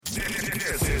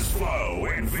Flow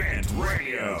and Vent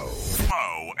Radio.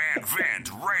 Flow and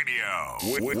Vent Radio.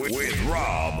 With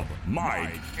Rob,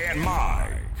 Mike, and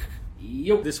Mike.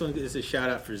 Yo. This one is a shout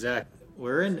out for Zach.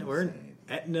 We're in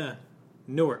Etna,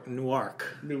 Newark today.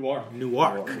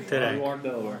 Newark,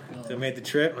 Delaware. So we made the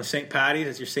trip on St. Patty's.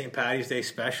 It's your St. Patty's Day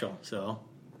special. So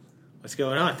what's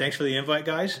going on? Thanks for the invite,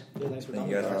 guys. Yeah, thanks for Thank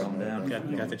you guys for coming down.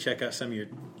 Got to check out some of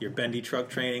your bendy truck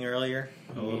training earlier.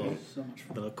 So much fun.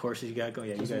 The little courses you got going.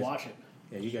 Yeah, Just you guys watch it.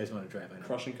 Yeah, you guys want to drive. I know.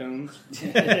 Crushing cones. Yeah,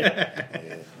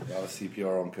 a lot of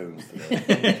CPR on cones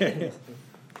today.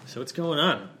 So what's going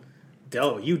on?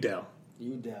 Del. Udell.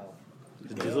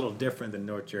 It's a little different than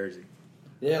North Jersey.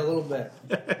 Yeah, a little bit.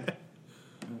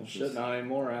 Well, shit, not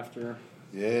anymore after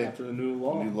Yeah, after the new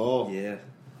law. new law. Yeah. You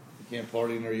can't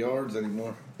party in their yards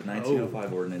anymore. The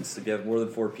 1905 ordinance. If you have more than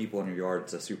 4 people in your yard,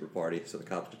 it's a super party, so the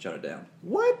cops can shut it down.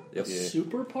 What? Yep. Yeah.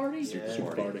 Super party?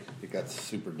 Super party. It got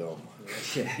super dumb.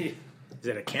 Yeah. Is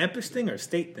it a campus thing or a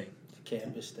state thing?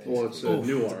 Campus days. Well, it's Oof.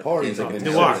 Newark. Parties Yeah, like in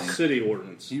Newark. cities. City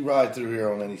ordinance. You ride through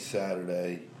here on any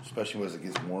Saturday, especially as it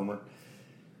gets warmer,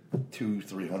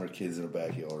 200-300 kids in a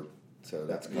backyard. So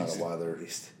that's kind of why they're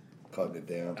cutting it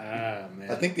down. Ah, man.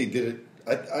 I think they did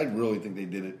it. I really think they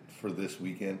did it for this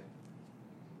weekend.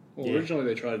 Well, Yeah. originally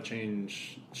they tried to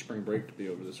change spring break to be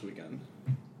over this weekend.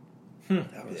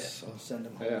 That was Send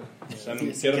them home. Yeah.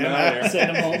 Get them out of there.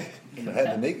 Send them home. I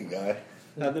had the naked guy.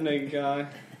 Had the naked guy.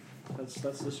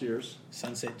 That's this year's.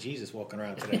 Sunset Jesus walking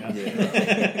around today. Huh?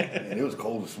 And it was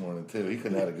cold this morning too. He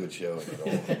couldn't have a good show at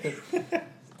all.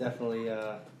 Definitely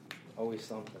always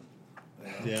something.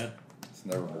 Yeah. It's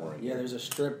never boring. Yeah, there's a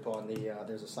strip on the,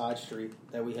 there's a side street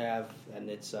that we have, and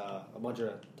it's a bunch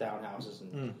of townhouses,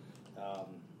 and a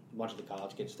bunch of the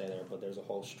college kids stay there, but there's a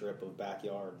whole strip of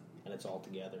backyard, and it's all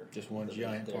together. Just one There's-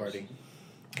 giant there's party.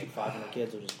 Like 500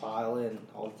 kids will just pile in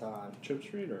all the time. Chip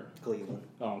Street or? Cleveland.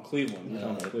 Oh, Cleveland. You're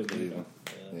talking about Cleveland.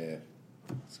 Yeah.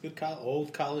 It's a good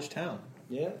old college town.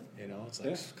 Yeah. You know, it's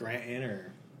like Yeah. Scranton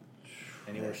or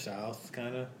anywhere south.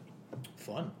 Kind of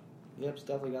fun. Yep, it's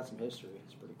definitely got some history.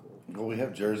 It's pretty cool. Well, we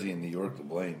have Jersey and New York to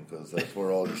blame because that's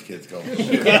where all these kids come from.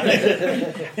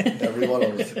 Every one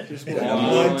of us.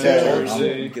 Long One Jersey.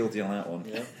 town. I'm guilty on that one.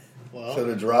 Yeah. Well, So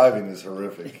the driving is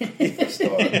horrific. For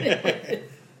start.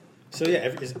 so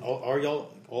yeah, are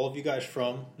y'all all of you guys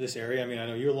from this area? I mean, I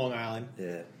know you're Long Island.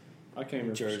 Yeah. I came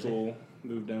here Jersey. for school,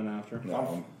 moved down after. No,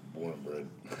 I'm born and bred.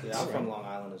 Yeah, I'm from Long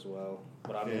Island as well,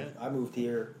 but I moved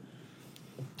here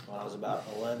when I was about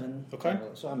 11. Okay.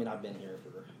 So I mean, I've been here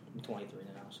for I'm 23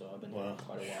 now, so I've been here Wow.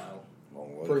 quite a while.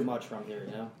 Long way. Pretty much from here,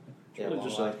 you know. It's really long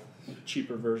just life. a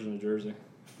cheaper version of Jersey.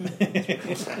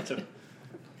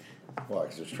 Why?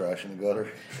 Because there's trash in the gutter?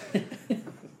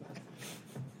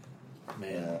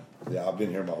 Man. Yeah, I've been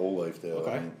here my whole life, though.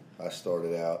 Okay. I mean, I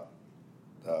started out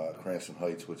Cranston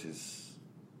Heights, which is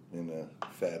in the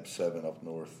Fab 7 up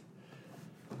north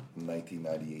in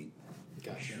 1998.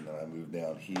 Gotcha. And then I moved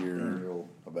down here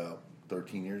about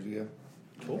 13 years ago.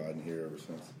 Cool. Been riding here ever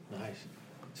since. Nice.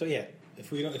 So yeah,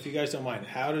 if you guys don't mind,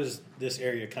 how does this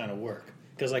area kind of work?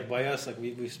 Because like by us, like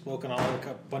we've spoken on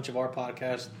a bunch of our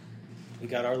podcasts. We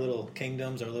got our little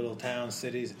kingdoms, our little towns,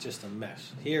 cities. It's just a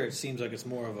mess. Here, it seems like it's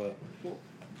more of a Well,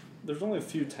 there's only a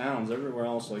few towns. Everywhere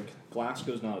else, like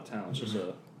Glasgow's not a town. It's just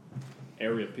a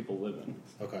area people live in.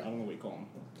 Okay. I don't know what you call them.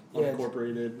 Yeah,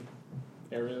 Unincorporated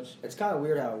areas. It's kind of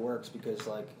weird how it works because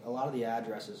like a lot of the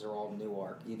addresses are all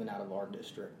Newark, even out of our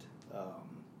district.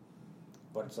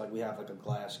 But it's like we have like a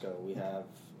Glasgow, we have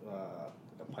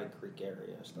a Pike Creek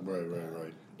area, stuff Right, like that.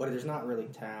 right. But there's not really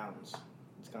towns.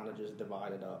 It's kind of just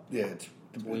divided up. Yeah, it's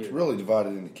weird. really divided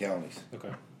into counties.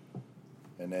 okay.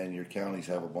 And then your counties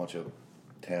have a bunch of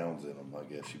towns in them, I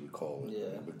guess you would call it.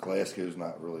 Yeah. But Glasgow's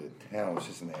not really a town, it's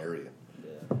just an area.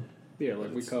 Yeah. Yeah,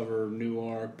 like we cover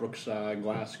Newark, Brookside,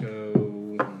 Glasgow,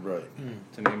 Right.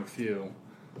 to name a few.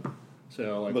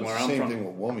 So, like But where it's the I'm same from, thing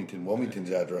with Wilmington.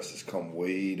 Wilmington's addresses come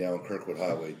way down Kirkwood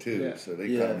Highway, too. Yeah. So they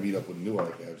Yeah. kind of meet up with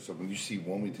Newark. So when you see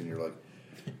Wilmington, you're like,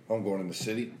 I'm going in the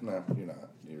city? No, you're not.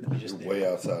 You're way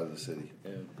outside of the city.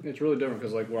 it's really different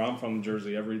because, like, where I'm from,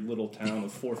 Jersey, every little town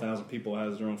with 4,000 people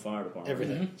has their own fire department.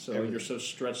 Everything. So like, you're so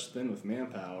stretched thin with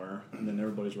manpower, and then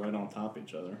everybody's right on top of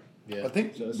each other. Yeah. I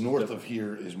think So this is north different. of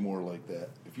here is more like that.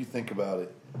 If you think about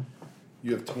it,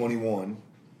 you have 21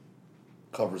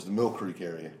 covers the Mill Creek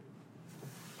area.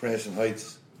 Cranston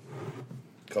Heights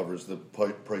covers the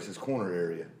Price's Corner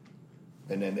area.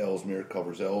 And then Ellesmere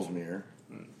covers Ellesmere.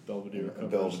 Belvedere And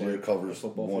covers, Belvedere like, covers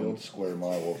football 1 field. square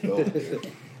mile of Belvedere.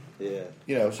 Yeah.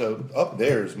 You know, so up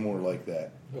there is more like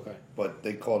that. Okay. But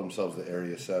they call themselves the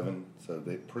Area 7, so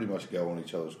they pretty much go on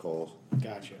each other's calls.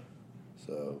 Gotcha.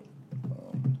 So,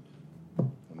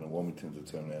 and then Wilmington's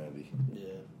its own entity. Yeah.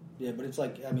 Yeah, but it's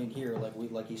like, I mean, here,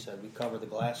 like you said, we cover the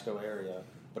Glasgow area,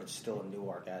 but it's still a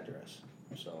Newark address.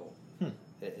 So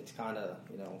it's kind of,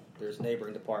 there's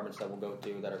neighboring departments that we'll go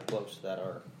to that are close that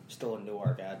are still a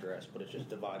Newark address, but it's just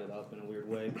divided up in a weird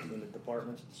way between the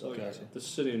departments. So the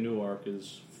city of Newark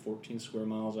is 14 square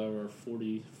miles out of our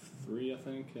 43, I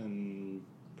think, and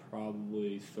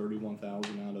probably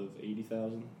 31,000 out of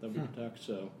 80,000 that we protect.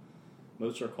 So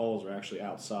most of our calls are actually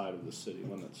outside of the city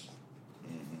limits.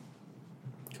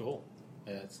 Cool.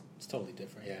 Yeah, it's totally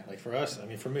different. Yeah, like for us, I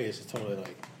mean, for me, it's just totally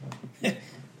like,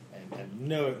 and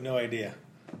no idea.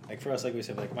 Like for us, like we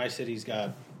said, like my city's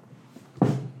got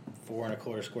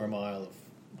 4.25 square mile of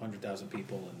 100,000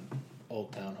 people and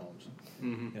old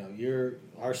townhomes.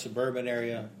 Our suburban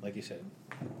area, like you said,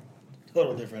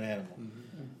 total different animal.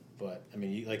 But I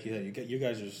mean, like you said, you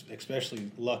guys are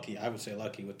especially lucky. I would say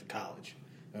lucky with the college.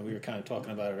 And we were kind of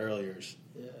talking about it earlier.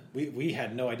 We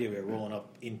had no idea we were rolling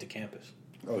up into campus.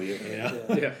 Oh yeah,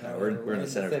 We're in the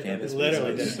center of campus.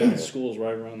 Literally, The school's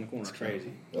right around the corner. it's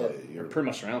crazy. It pretty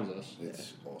much surrounds us.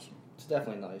 It's awesome. It's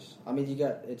definitely nice. I mean,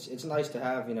 it's nice to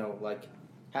have, like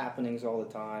happenings all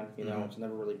the time. It's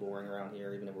never really boring around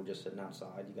here, even if we're just sitting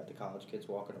outside. You got the college kids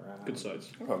walking around. Good sights.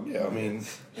 Yeah, I mean,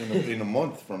 in a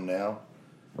month from now,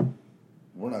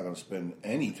 we're not going to spend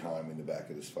any time in the back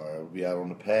of this fire. We'll be out on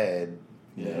the pad,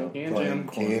 playing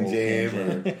can jam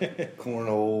or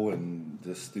cornhole, and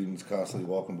the students constantly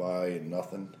walking by and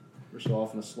nothing. We're so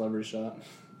often a celebrity shot.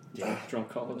 Yeah, drunk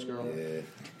college girl.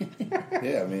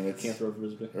 Yeah. I mean, Can't throw a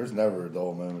frisbee. There's never a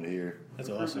dull moment here. That's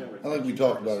awesome. And like we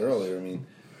talked about earlier, I mean,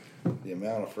 the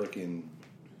amount of freaking,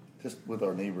 just with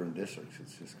our neighboring districts,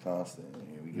 it's just constant. I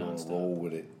mean, we get on a roll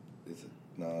with it. It's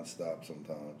nonstop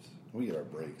sometimes. We get our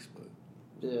breaks, but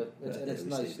Yeah, it's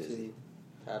nice to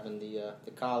having the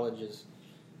college is,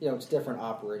 it's different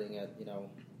operating at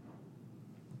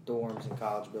dorms and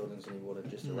college buildings than you would at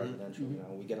just a residential.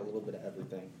 We get a little bit of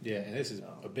everything. Yeah, and this is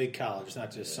a big college. It's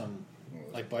not just some,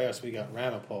 like by us, we got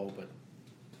Ramapo,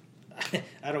 but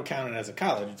I don't count it as a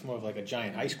college. It's more of like a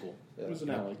giant high school. Yeah. What's it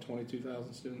now, like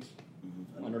 22,000 students?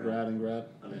 Undergrad and grad?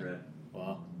 Undergrad.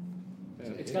 Wow. Yeah,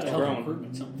 It's got to help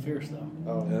recruitment something fierce, though.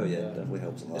 Oh yeah, it definitely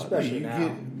helps a lot. Especially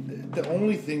now. the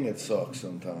only thing that sucks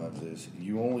sometimes is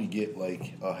you only get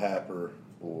like a Happer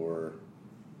or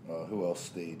who else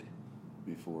stayed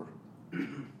before.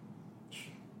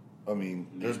 I mean,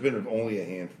 there's been only a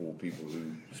handful of people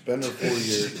who spend their 4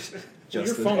 years.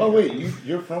 Justin. Oh wait,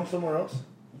 you're from somewhere else?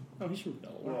 Oh, he's from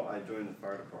Delaware. Well, I joined the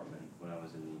fire department when I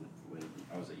was at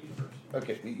university.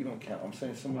 Okay, you don't count. I'm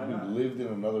saying someone who lived in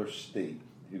another state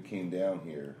who came down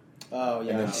here Oh,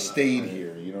 yeah. and then stayed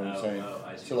here. You know what I'm saying?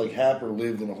 I see. So like Happer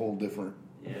lived in a whole different.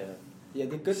 Yeah,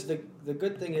 the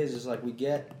good thing is like we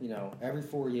get, every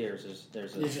 4 years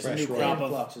there's a There's just fresh a new crop of-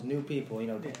 influx of new people,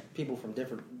 people from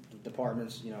different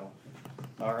departments,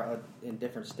 are in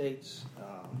different states.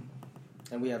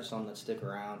 And we have some that stick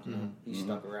around, he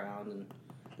stuck around, and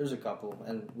there's a couple,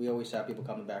 and we always have people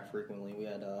coming back frequently. We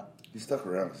had He stuck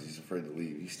around because he's afraid to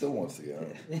leave. He still wants to go.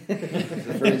 He's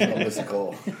afraid he's going to miss a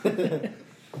call.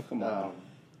 Come on.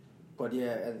 But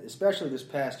yeah, and especially this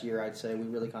past year, I'd say we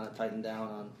really kind of tightened down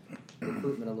on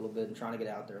recruitment a little bit and trying to get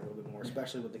out there a little bit more,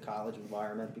 especially with the college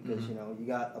environment, because you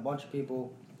got a bunch of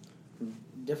people from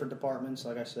different departments,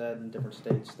 like I said, in different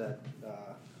states that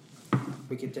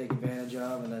we can take advantage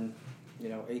of, and then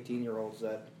 18-year-olds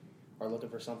that are looking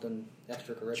for something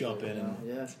extracurricular. Jump in and-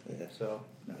 yeah. So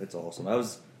No, it's awesome. I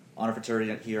was on a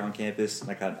fraternity here on campus,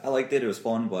 and I liked it. It was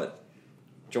fun, but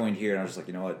joined here, and I was just like,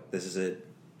 you know what, this is it.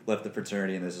 Left the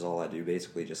fraternity, and this is all I do.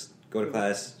 Basically, just go to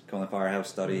class, go in the firehouse,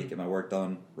 study, get my work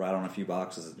done, ride on a few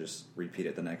boxes, and just repeat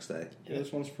it the next day. Yeah,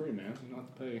 this one's free, man. You don't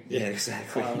have to pay. Yeah,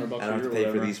 exactly. I $500 don't a have to year, pay for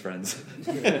whatever. these friends.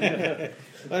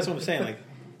 That's what I'm saying. Like,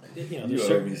 You there's owe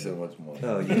certain, me so much money.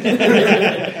 Oh,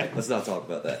 yeah. Let's not talk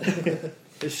about that.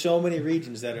 there's so many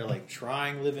regions that are like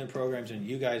trying live-in programs, and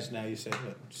you guys now, you said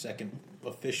what, second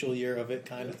official year of it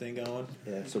kind of thing going.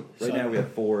 Yeah, so right now we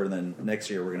have 4, and then next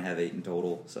year we're going to have 8 in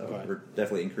total. So Right. we're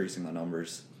definitely increasing the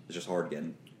numbers. It's just hard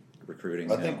getting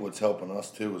recruiting. I think what's helping us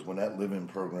too is when that living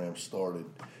program started,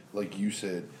 like you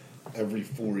said, every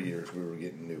 4 years we were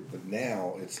getting new. But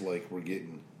now it's like we're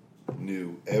getting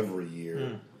new every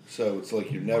year. So it's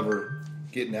like you're never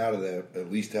getting out of that,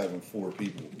 at least having 4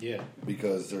 people. Yeah.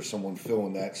 Because there's someone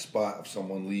filling that spot of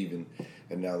someone leaving,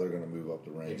 and now they're going to move up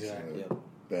the ranks. Exactly. Yep.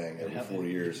 Bang, every 4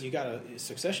 years. You got a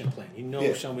succession plan. You know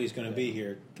Yeah. somebody's going to be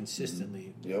here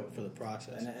consistently Yep. for the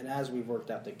process. And as we've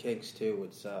worked out the kinks too,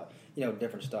 it's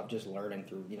different stuff. Just learning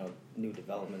through new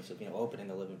developments of opening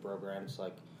the living program. It's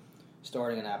like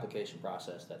starting an application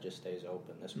process that just stays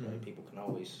open. This way, people can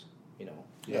always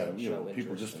Yeah, show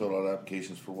people interest just in- filled out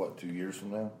applications for what, 2 years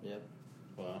from now? Yep.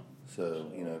 Wow. So,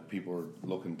 people are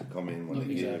looking to come in when No,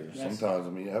 they get exactly. here.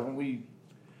 Sometimes, haven't we,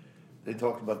 they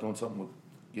talked about doing something with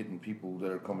getting people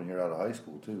that are coming here out of high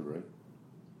school too, right?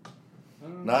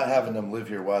 Not having them live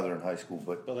here while they're in high school,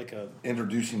 but But like a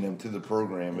introducing them to the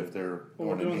program if they're Well,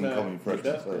 we're on an doing incoming that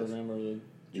freshman deaf class. program or the The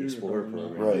junior Explorer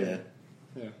program. program. Right.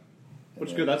 Yeah. Yeah. Which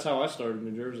is good. That's how I started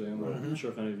in New Jersey. I'm Mm-hmm. not sure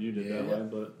if any of you did Yeah. that way,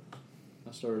 but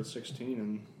I started at 16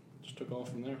 and just took off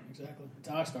from there. Exactly. That's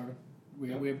how I started. We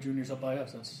have juniors up by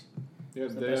us. That's Yeah,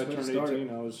 It's the the day I best way to turned start 18,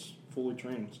 I was fully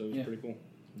trained, so it was Yeah. pretty cool.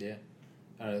 Yeah.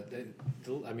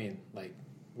 Like,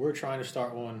 we're trying to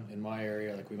start one in my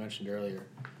area, like we mentioned earlier.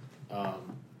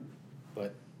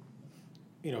 But,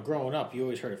 growing up, you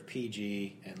always heard of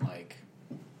PG and, like,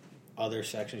 other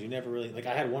sections. You never really... Like,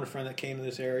 I had one friend that came to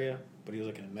this area, but he was,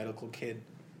 like, a medical kid.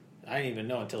 I didn't even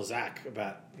know until Zach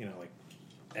about, like,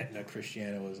 Etna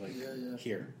Christiana was, like,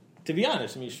 here. To be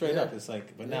honest, straight up, it's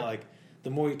like... But now, like, the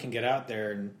more you can get out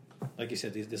there and... Like you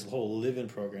said, this whole live-in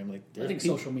program, like I think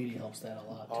social media helps that a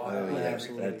lot. Oh, too. I yeah,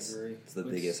 absolutely that's agree. the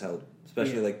Which- biggest help,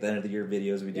 especially yeah. like the end of the year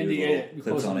videos we do, And the- little we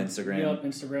clips post on Instagram. Yep,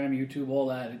 Instagram, YouTube, all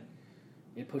that.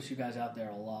 It puts you guys out there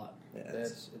a lot. Yeah,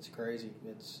 it's- It's crazy.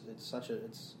 It's such a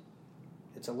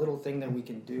it's a little thing that we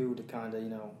can do to kind of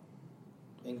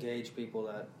engage people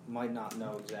that might not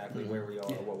know exactly where we are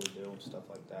or what we do and stuff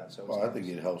like that. So Well, I think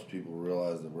it helps people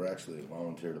realize that we're actually a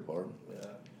volunteer department. yeah.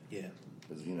 Yeah.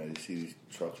 Because, you see these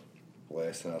trucks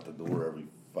blasting out the door every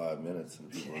 5 minutes, and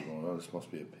people are going, oh, this must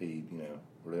be a paid,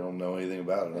 where they don't know anything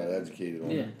about it, not educated on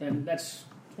Yeah, it. and that's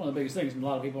one of the biggest things. A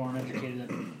lot of people aren't educated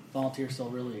that volunteers still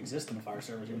really exist in the fire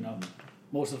service, even though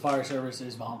most of the fire service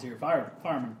is volunteer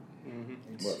firemen.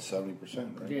 It's- What,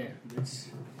 70%, right? Yeah,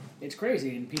 it's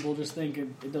crazy, and people just think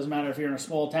it doesn't matter if you're in a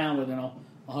small town with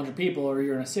 100 people or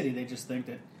you're in a city. They just think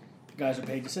that the guys are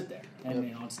paid to sit there, and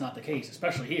it's not the case,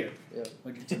 especially here. Yep.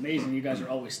 Which it's amazing you guys are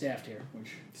always staffed here.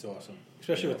 Which It's awesome.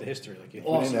 Especially with the history. Like, We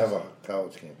didn't have a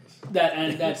college campus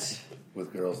that's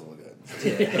with girls to look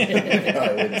at.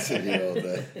 I wouldn't sit here all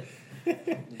day.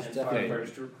 And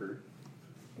firefighters to recruit.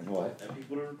 What? And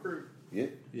people to recruit. Yeah.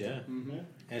 Yeah. Mm-hmm. And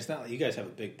it's not like you guys have a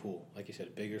big pool. Like you said,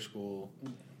 a bigger school.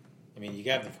 You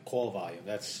got the call volume.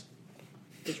 That's...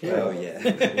 Oh yeah,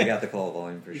 we got the call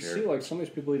volume for You sure. see, like, some of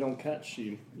these people you don't catch.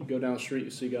 You go down the street, you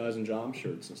see guys in job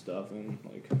shirts and stuff, and,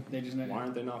 like, they just why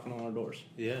aren't they knocking on our doors?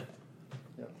 Yeah.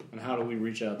 And how do we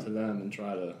reach out to them and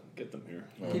try to get them here?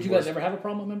 Did you guys ever have a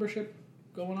problem with membership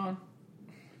going on?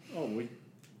 Oh, we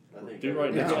I think do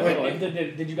right now.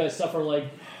 Did you guys suffer like?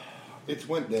 It's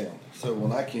went down. So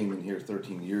when I came in here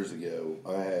 13 years ago,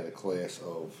 I had a class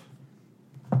of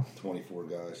 24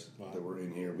 guys that were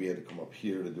in here. We had to come up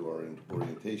here to do our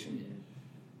orientation.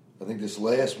 I think this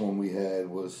last one we had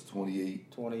was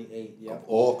 28 28. of Yep.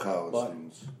 all college But-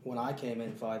 students. When I came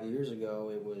in 5 years ago,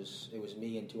 it was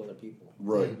me and 2 other people.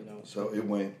 Right. So So it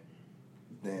went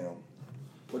down.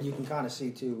 what you can kind of see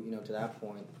too, to that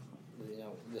point,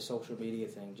 the social media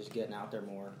thing, just getting out there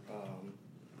more,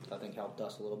 I think helped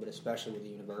us a little bit, especially with the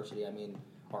university.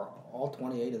 All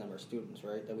 28 of them are students,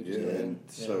 right? That we just Yeah, did. and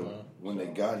so when they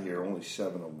got here, only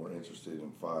 7 of them were interested in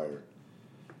fire.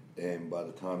 And by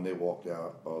the time they walked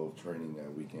out of training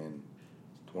that weekend,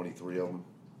 23 of them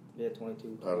Yeah,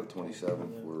 22. out of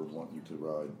 27 Yeah. were wanting to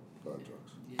ride fire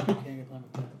trucks. Yeah, you can't get by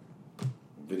with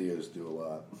that. Videos do a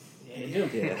lot. They do.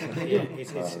 Yeah.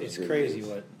 It's crazy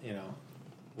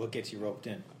what gets you roped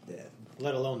in. Yeah.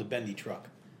 Let alone the bendy truck.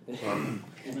 For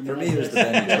me, it was the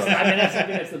bendy truck.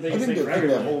 That's the I biggest think thing the for thing that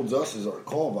everyone. holds us is our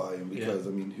call volume because,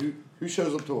 who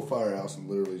shows up to a firehouse and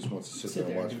literally just wants to sit Sit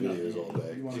there and watch there, videos all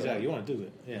day? You want Exactly. You want to do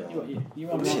it. Yeah. You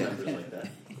want Yeah. more Numbers like that.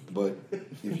 But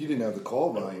if you didn't have the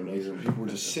call volume here and people were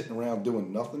just sitting around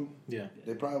doing nothing, Yeah.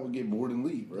 they probably would get bored and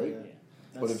leave, right?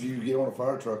 Yeah. But if you get on a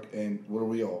fire truck, and what are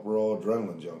we all? We're all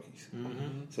adrenaline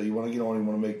junkies. So you want to get on, you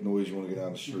want to make noise, you want to get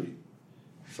down the street.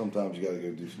 Sometimes you got to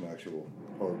go do some actual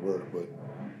hard work. But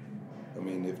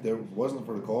if there wasn't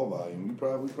for the call volume, we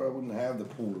probably wouldn't have the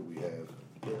pool that we have,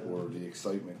 or the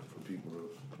excitement for people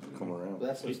to come around. But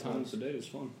that's 8 times a day is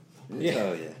fun. Yeah.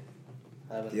 Oh yeah.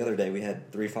 having The other day we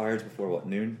had 3 fires before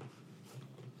noon.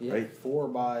 yeah, right? 4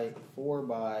 by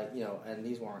and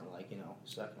these weren't like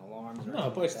second alarms. Or No, anything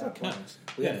but it like still that, but counts.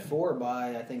 We Yeah. had 4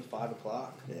 by I think 5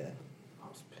 o'clock. Yeah.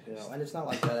 And it's not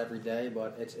like that every day,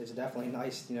 but it's definitely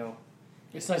nice.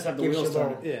 It's nice to have the Gives you, wheels a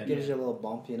little, started. Yeah. gives you a little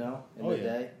bump, in Oh, the yeah.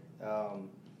 day.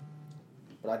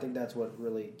 But I think that's what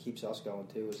really keeps us going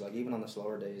too. Is like even on the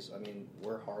slower days,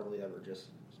 we're hardly ever just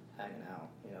hanging out.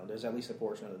 There's at least a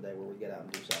portion of the day where we get out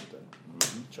and do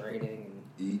something, training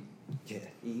Eat, Yeah.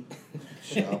 and eat.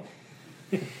 shop.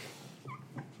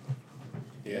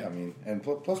 Yeah. Yeah, I mean, and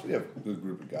plus we have a good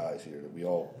group of guys here that we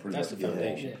all pretty That's much the get along.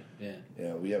 foundation. Yeah.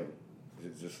 Yeah, we have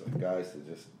it's just like guys that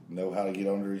just know how to get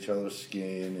under each other's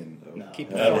skin and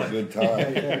Keep it have a fun. good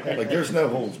time. Like there's no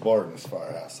holds barred in this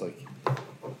firehouse. Like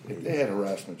if they had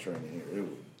harassment training here, it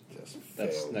would just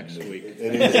That's fail. next week.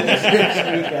 It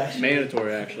is.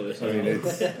 Mandatory, actually. So I mean,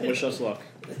 it's wish us luck.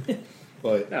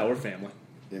 but No, we're family.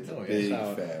 it's Oh, a yeah, big it's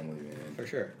how- family, man. For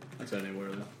sure. That's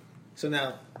anywhere though. So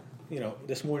now,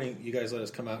 this morning you guys let us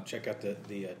come out and check out the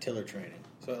tiller training.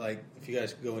 So like, if you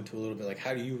guys go into a little bit, like,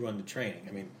 how do you run the training?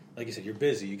 I mean, like you said, you're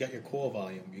busy. You got your call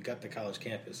volume. You got the college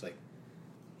campus. Like,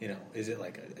 is it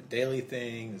like a daily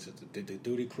thing? Is it did the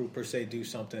duty crew per se do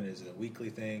something? Is it a weekly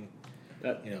thing?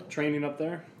 That training up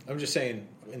there. I'm just saying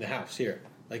in the house here.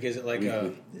 Like, is it like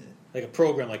Weekly. a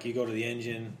program? Like you go to the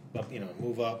engine, up,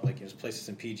 move up. Like there's places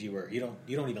in PG where you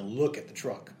don't even look at the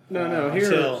truck. No.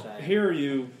 Until- Here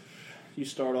you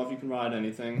start off. You can ride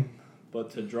anything,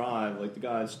 but to drive, like the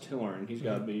guy's tillering, he's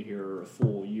got to be here a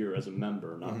full year as a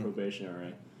member, not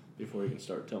probationary, before he can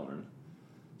start tillering.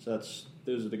 So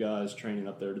those are the guys training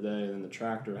up there today. And then the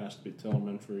tractor has to be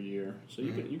tillerman for a year. So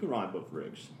you can ride both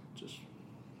rigs. Just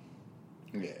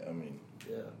Yeah, I mean,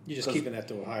 Yeah. You're just 'Cause- keeping that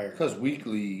to a higher. because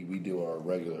weekly we do our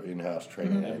regular in-house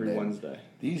training and every then Wednesday.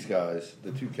 These guys,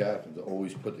 the two captains,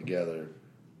 always put together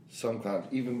some kind.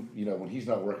 Even when he's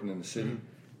not working in the city,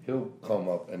 he'll come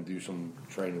up and do some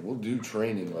training. We'll do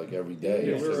training like every day.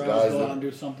 Yeah, It's we're just out guys go out that, and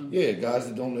do something. yeah, guys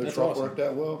that don't know That's truck awesome. work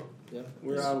that well. Yep.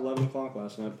 We were out at 11 o'clock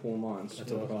last night pulling lines.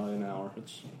 That's for awesome. probably an hour.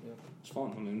 It's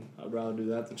fun. I mean, I'd rather do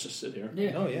that than just sit here.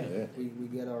 Yeah. Oh yeah. Yeah. We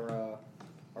get our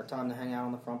time to hang out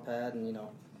on the front pad and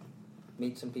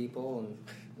meet some people, and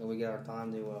then we get our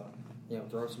time to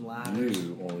throw some ladders.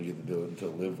 You only get to do it until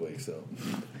Liv wakes up,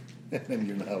 and then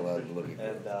you're not allowed to look at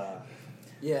And it.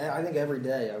 yeah, I think every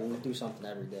day we do something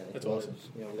every day. That's Whether awesome. it's,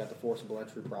 we got the forcible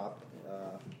entry prop.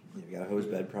 Yeah, we got a hose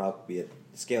bed prop. We had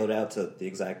scaled out to the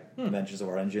exact dimensions of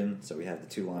our engine, so we have the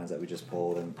two lines that we just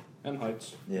pulled, and And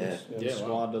heights. Yeah. The Yeah, wow.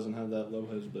 squad doesn't have that low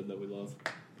hose bid that we love.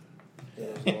 Yeah,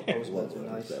 those little post Love beds are the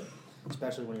nice, hose bed.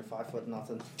 especially when you're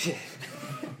 5'0".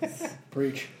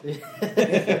 Preach.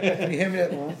 Can you hand me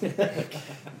that line?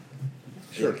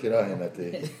 Sure, kid, I'll hand that to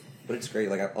you. But it's great.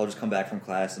 Like I'll just come back from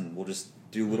class and we'll just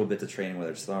do little bits of training,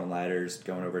 whether it's throwing ladders,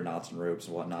 going over knots and ropes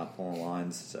and whatnot, pulling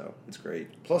lines. So it's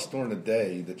great. Plus, during the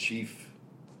day, the chief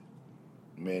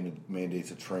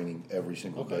mandates a training every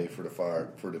single Okay. day for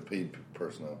the paid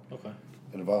personnel. Okay.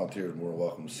 And the volunteers are more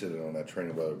welcome to sit in on that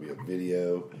training, whether it be a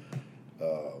video,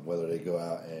 whether they go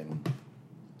out and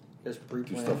There's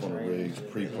pre-planned do stuff on the training. rigs,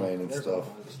 pre-planned and There's stuff.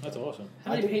 all kinds of That's awesome.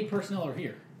 How many paid personnel are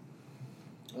here?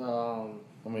 stuff.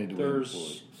 How many do we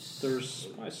employ? There's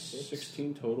probably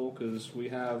 16 total because we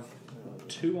have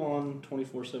 2 on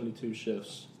 24/72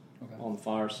 shifts Okay. on the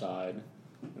fire side,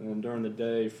 and then during the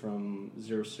day from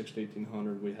 06 to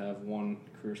 1800 we have 1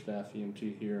 career staff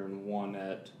EMT here and 1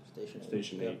 at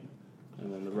Station 8,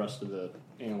 and then the rest of the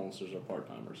ambulancers are part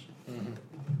timers. And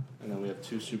then we have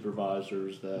 2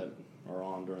 supervisors that are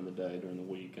on during the day, during the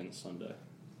week, and Sunday.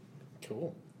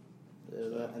 Cool.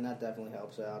 Yeah, and that definitely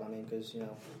helps out. I mean, because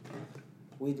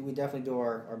we definitely do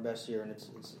our best here, and it's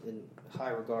in high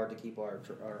regard to keep our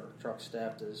truck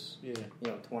staffed as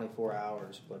 24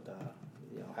 hours. But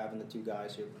having the 2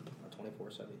 guys here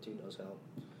 24/72 does help.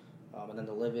 And then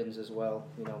the live-ins as well.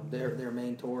 Their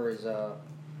main tour is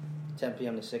 10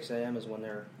 p.m. to 6 a.m. is when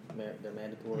their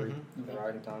mandatory Okay.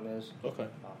 riding time is. Okay.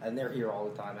 And they're here all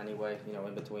the time anyway,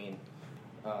 in between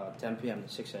 10 p.m. to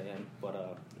 6 a.m.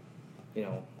 But,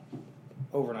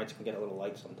 overnights can get a little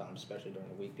light sometimes, especially during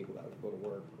the week. People got to go to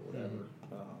work or whatever.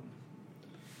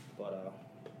 But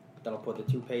that'll put the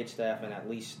 2 paid staff and at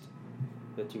least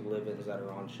the 2 live-ins that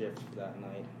are on shift that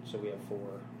night. So we have 4.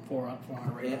 4 on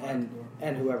a regular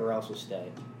And whoever else will stay.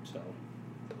 So,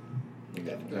 Yeah,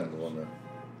 depends on the.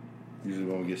 Usually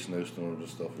when we get snowstorms and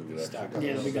stuff, we get Stock extra.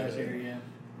 Yeah, the big guys here, yeah.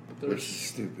 Which is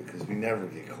stupid because we never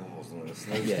get calls when it's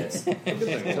snowstorm. Yes. We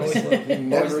never Always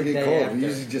the get day calls. after. We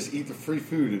usually just eat the free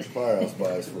food at the firehouse by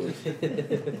us for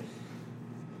us.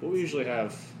 But we usually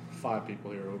have 5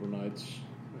 people here overnights.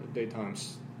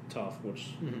 Daytime's tough, which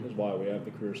is why we have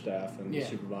the career staff and Yeah. the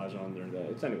supervisor on during the day.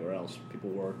 It's anywhere else.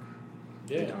 People work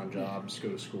daytime jobs, go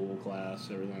to school, class,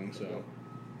 everything. So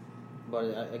but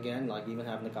again, like even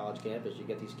having the college campus, you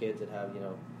get these kids that have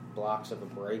blocks of a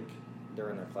break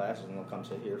during their classes, and they'll come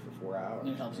sit here for 4 hours.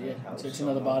 It helps, yeah. It's so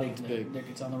another much. body that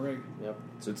gets on the rig. Yep.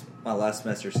 So it's my last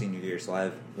semester senior year, so I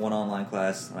have 1 online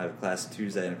class, and I have a class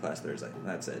Tuesday and a class Thursday. And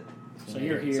that's it. So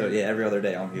you're here. So yeah, every other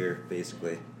day I'm here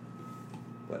basically.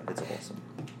 But it's awesome.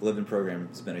 The Living program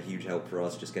has been a huge help for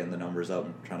us, just getting the numbers up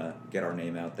and trying to get our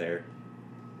name out there.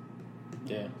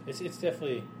 Yeah, it's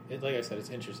definitely like I said, it's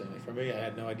interesting. Like for me, I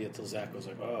had no idea until Zach was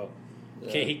like, "Oh,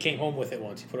 he came home with it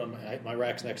once. He put on my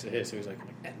rack's next to his, so he was like,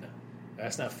 Etna,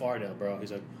 that's not Fardale, bro."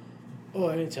 He's like, "Oh,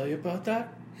 I didn't tell you about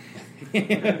that." He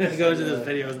goes to those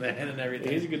videos and and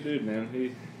everything. He's a good dude, man.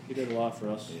 He did a lot for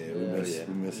us. Yeah, we miss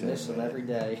him. Miss him every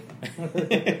day.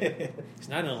 He's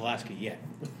not in Alaska yet.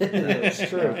 It's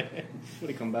true. Would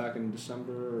he come back in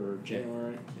December or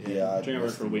January? Yeah, I'd January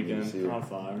miss for a him weekend, too. around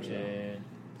 5 or so. Yeah.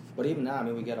 But even now, I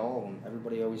mean, we get all of them.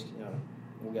 Everybody always,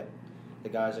 we'll get the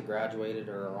guys that graduated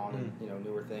or are on,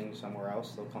 newer things somewhere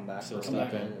else. They'll come back So for a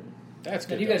stop weekend. in. That's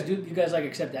Now, good. do you guys like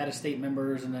accept out-of-state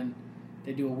members and then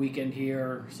they do a weekend here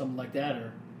or something like that,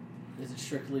 or is it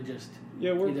strictly just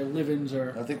Yeah, either live-ins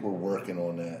or? I think we're working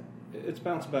on that. it's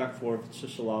bounced back and forth. It's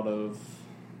just a lot of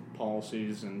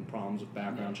policies and problems with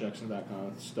background checks and that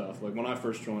kind of stuff. Like when I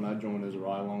first joined, I joined as a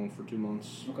ride-along for 2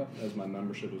 months Okay. as my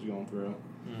membership was going through.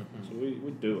 Mhm. So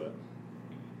we do it.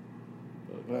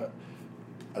 But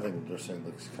I think they're saying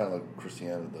it's kind of like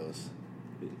Christiana does.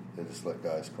 They just let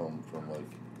guys come from like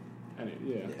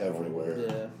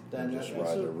everywhere. Yeah, And just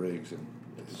ride their rigs, and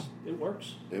it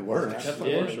works. it works. It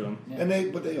definitely Yeah. works for them. Yeah. And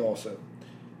they also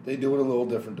they do it a little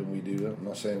different than we do. I'm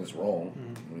not saying it's wrong.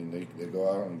 I mean, they go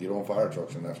out and get on fire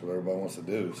trucks, and that's what everybody wants to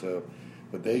do. So,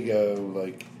 but they go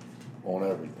like on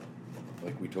everything.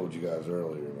 Like we told you guys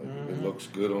earlier, like it looks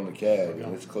good on the cab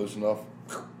and it's close enough,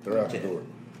 they're out the door.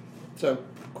 So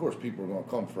of course people are going to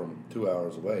come from 2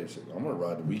 hours away and say, "I'm going to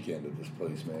ride the weekend at this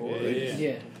place, man." Yeah, They yeah. just-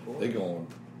 Yeah. They go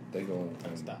on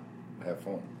and Stop. have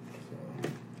fun. So,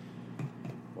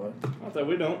 what? Not that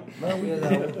we don't. No, we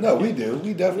Yeah, no, we do.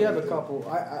 We definitely We have a do. couple.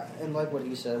 And like what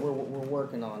he said, we're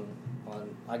working on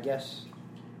I guess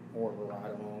more of a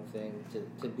ride along thing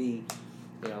to be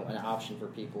an option for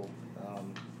people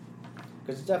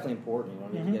because it's definitely important.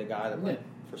 You get a guy that like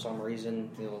for some reason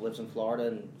lives in Florida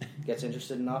and gets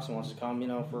interested in us and wants to come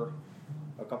for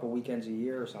a couple weekends a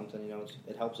year or something.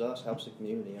 It helps us, helps the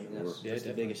community. I mean that's Yeah, the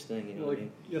definitely. biggest thing. You know Like what I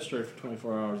mean? yesterday for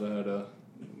 24 hours, I had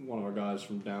one of our guys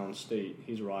from downstate.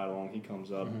 He's a ride along. He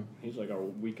comes up. He's like our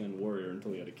weekend warrior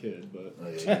until he had a kid. But Oh,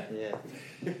 yeah. Yeah,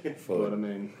 but I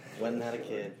mean, when had a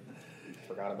kid,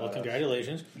 forgot about Well, us.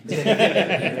 congratulations.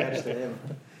 Congrats to him.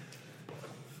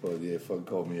 Fud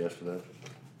called me yesterday.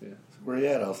 yeah. Where you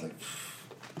at? I was like,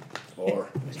 far.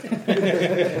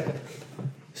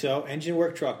 So engine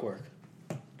work, truck work.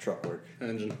 Truck work,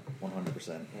 Engine.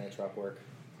 100%. Yeah, truck work.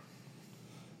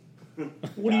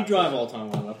 What do you drive all the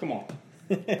time, Lionel? Come on.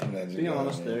 And then Be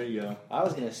honest. There you go. I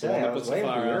was gonna one say that I was puts the waiting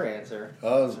for fire your out. answer. I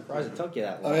was. Surprised it took you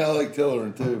that I long. mean, I like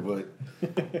Tillerin too,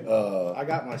 but I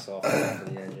got myself for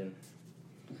the engine.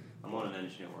 I'm on an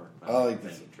engine at work. I like a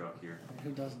this. bendy truck here.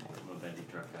 Who doesn't? I'm a bendy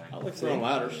truck guy. I like throwing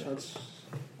ladders. That's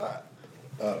I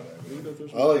don't know. we can go through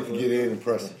some I like to ladders. get in and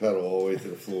press the pedal all the way to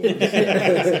the floor.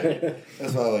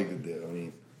 That's what I like to do. I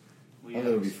mean, We I'm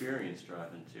have gonna be- experience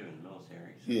driving too in the military.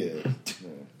 So yeah.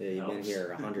 Yeah, you've been here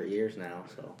 100 years now,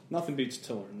 so. Nothing beats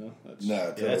Tillerin though. That's, No, Yeah,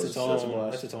 that's Tiller's its such a own.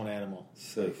 blast. That's its own animal.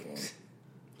 so fun. Just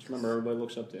remember, everybody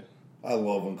looks up to you. I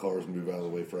love when cars move out of the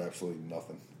way for absolutely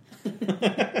nothing.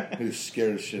 He just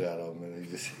scared the shit out of them, and he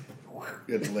just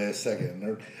at the last second. And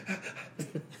they're,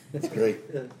 it's great.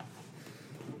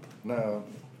 No,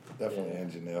 definitely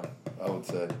engine now. I would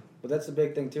say. But that's the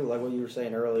big thing too, like what you were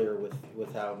saying earlier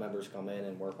with how members come in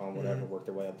and work on whatever, work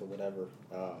their way up to whatever.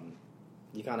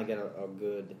 You kind of get a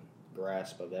good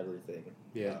grasp of everything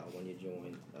when you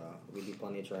join. We do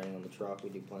plenty of training on the truck. We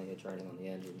do plenty of training on the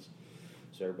engines.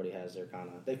 So everybody has their kind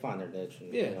of, they find their niche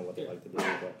and what they like to do.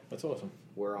 But That's awesome.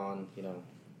 we're on,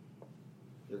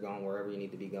 you're going wherever you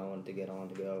need to be going to get on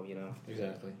to go,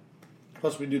 Exactly.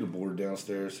 Plus, we do the board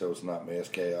downstairs, so it's not mass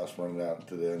chaos running out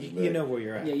into the engine bay. You know where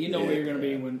you're at. Yeah, you know where Yeah. you're going to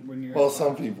be when you're. Well,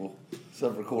 some people,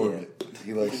 except for Corbett,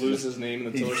 he likes to Lose his name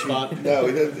in the tiller spot. No,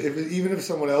 he doesn't, even if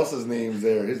someone else's name's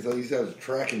there, he has a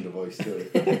tracking device to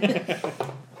it.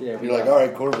 Yeah, we You're like, got- all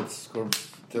right, Corbett's He's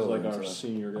Tiller. like our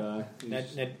senior guy.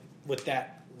 He's Now, with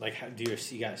that, like, how, do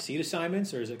you got seat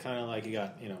assignments, or is it kind of like you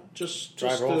got just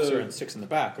driver a- officer and 6 in the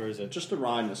back, or is it Just a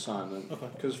riding assignment. Okay.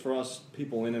 Because for us,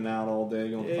 people in and out all day,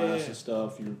 going to Yeah, class yeah. and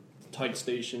stuff, you're tight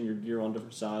station, your gear on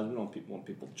different sides. We don't want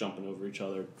people jumping over each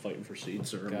other, fighting for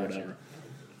seats or Gotcha. whatever.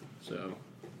 So,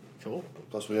 cool?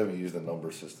 Plus, we haven't used the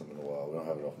number system in a while. We don't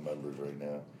have enough members right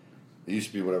now. It used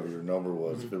to be whatever your number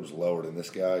was. If it was lower than this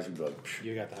guy's, you'd be like, "Psh,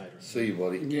 You got the hydrant. see you,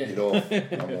 buddy. Yeah. Get off.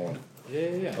 I'm on.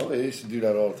 Yeah. Oh, they used to do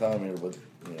that all the time here, but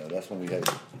that's when we had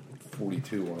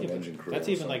 42 on an engine crew. That's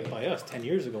or even like something. by us 10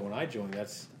 years ago when I joined.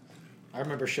 I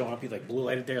remember showing up. He's like blue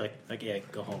lighted there, like yeah,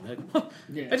 go home. Like,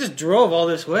 Yeah. I just drove all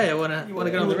this way. I want to get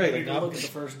on the Look rig. at Like, the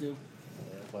first dude.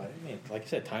 But I mean, like I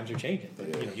said, times are changing. But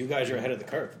Yeah. you guys are ahead of the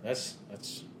curve. That's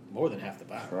more than half the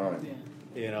battle. Trying.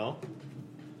 Yeah. You know.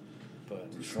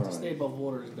 But To stay Trying. above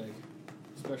water is big,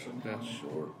 especially now. Yeah,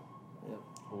 Sure.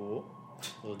 oh,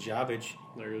 little jobbage.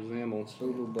 There goes the ambulance.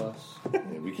 Boo boo bus.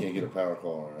 Yeah, we can't get a power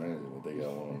call or anything. What they got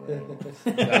on there.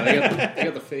 Nah, they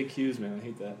got the fake cues, man. I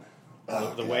hate that.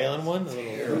 The whaling one. The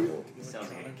little. Terrible. Sounds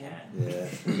like a cat. Yeah,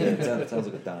 it sounds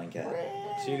like a dying cat.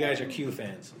 So you guys are Q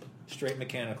fans. Straight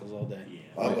mechanicals all day. Yeah.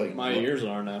 I like My ears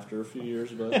aren't after a few years,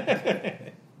 but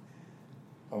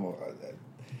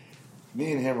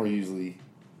me and him are usually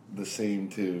the same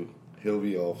too. He'll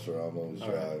be officer. I'm always All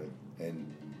right. driving,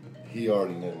 and he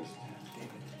already knows.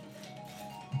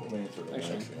 Don't answer the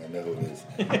Actually. next one. I know who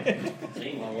it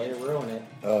is. Well, way to ruin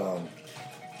it.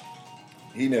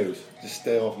 He knows. Just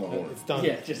stay off my horn. It's done.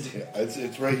 Yeah, just Yeah,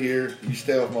 it's right here. You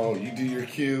stay off my horn. You do your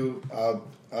cue.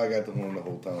 I got the horn the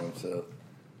whole time. So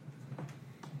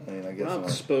I mean, I guess we're not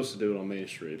supposed to do it on Main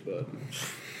Street. But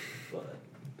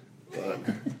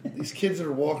these kids that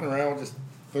are walking around with just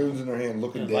phones in their hand,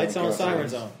 looking down. Lights on, constantly.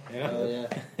 sirens on. You know? Oh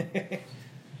yeah.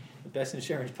 The best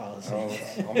insurance policy.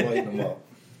 I'm lighting them up.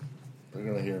 They're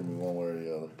gonna hear me one way or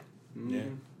the other. Yeah.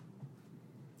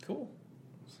 Cool.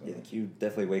 So. Yeah, the queue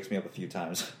definitely wakes me up a few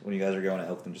times when you guys are going to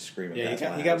Elkton just screaming. Yeah, past you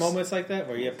my got house. moments like that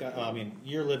where you've got. I mean,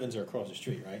 your livings are across the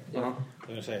street, right? uh-huh. I was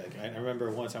gonna say, like, I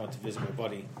remember once I went to visit my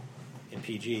buddy in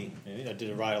PG, and I did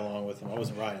a ride along with him. I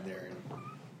wasn't riding there, and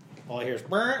all I hear is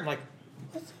 "brr." I'm like,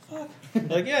 "What the fuck?"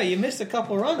 They're like, yeah, you missed a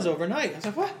couple runs overnight. I was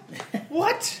like, what?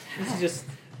 What? This is just.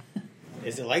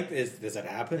 Is it like this? Does that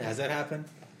happen? Has that happened?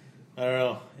 I don't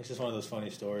know. It's just one of those funny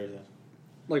stories.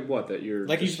 Like what? That you're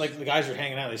Like just, like the guys are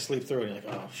hanging out, they sleep through, and you're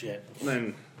like, oh shit.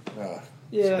 Then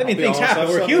Yeah. I mean, be things honest, happen. I've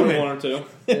We're slept through human. one or two.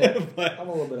 But I'm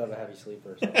a little bit of a heavy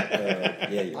sleeper. So.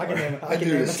 Yeah, you I can are. name. I I can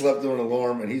do name. the slept through an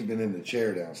alarm, and he's been in the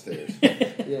chair downstairs.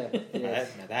 Yeah. Yeah.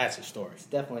 now that's a story. It's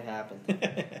definitely happened.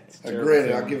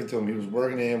 Granted, I'll give it to him. He was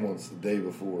working the ambulance the day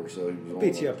before, so he was on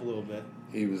Beats you the- up a little bit.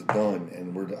 He was done,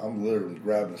 and I'm literally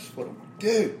grabbing his foot. I'm like,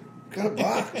 dude, got a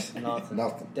box. Nothing.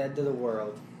 Nothing. Dead to the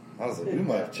world. I was like, we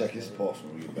might have to check his pulse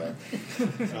when we get back.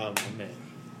 Oh man.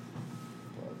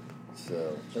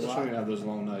 So, Especially when you have those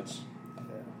long nights,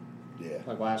 yeah.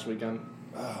 like last weekend.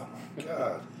 Oh my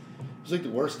god, it was like the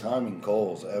worst timing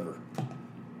calls ever.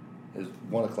 It was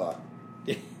 1 o'clock,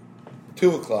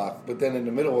 2 o'clock, but then in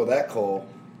the middle of that call,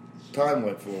 time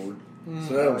went forward,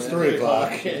 so then it was 3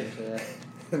 o'clock, Yeah.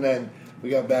 and then we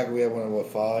got back. We had one at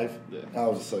 5. Yeah. I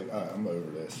was just like, all right, I'm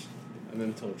over this. And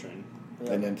then tiller train.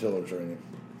 And then tiller training,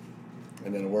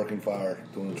 and then a working fire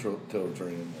doing tiller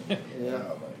training. Yeah.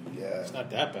 Oh my god. It's not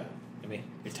that bad. I mean,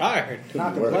 you're tired.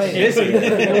 Not Worse. complaining. Busy.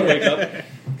 Wake up.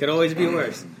 Could always be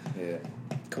worse. Yeah.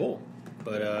 Cool.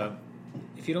 But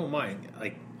if you don't mind,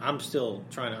 like, I'm still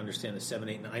trying to understand the 7,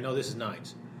 8, 9. I know this is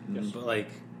 9s, but like,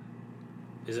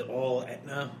 is it all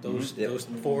Aetna? Those Yep. those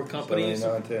 4 companies,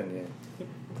 7, 8, 9, 10, yeah.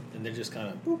 and they're just kind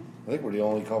of. I think we're the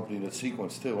only company that's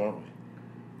sequenced too, aren't we?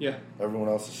 Yeah. Everyone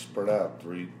else is spread out.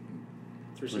 3,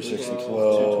 3, 6, 6, 12,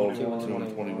 12,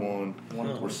 221.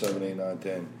 1, We're 7, 8, 9,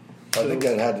 10. I think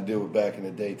that had to do with back in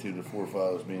the day too, the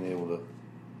forefathers being able to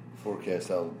forecast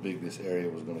how big this area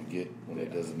was going to get when they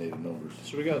designated numbers.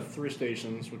 So we got 3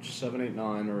 stations, which is 7, 8,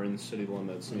 9 are in city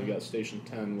limits, and you got Station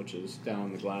 10, which is down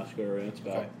in the Glasgow area. It's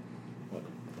about Okay. what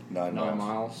 9 9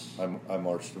 miles. miles. I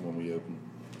marched to when we opened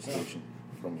the station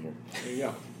from here. There you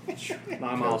go. 9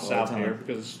 miles all the south time. here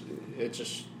because it's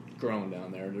just growing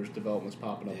down there. There's developments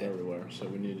popping up Yeah. everywhere, so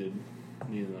we needed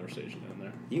another station down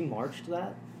there. You marched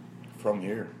that? From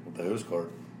here with the hose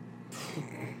cart.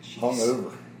 Hung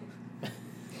over.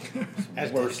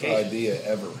 That's Worst dedication. idea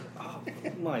ever. Oh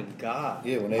my god.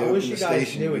 Yeah, when they I opened wish the you guys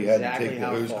station, knew we had to exactly take the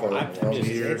how hose far cart it I'm was. from just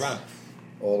here around.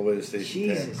 all the way to Station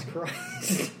 10. Jesus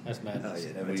Christ. That's mad. Oh, yeah,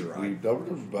 And that's a there ride.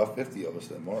 was about 50 of us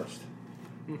that marched.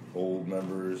 Old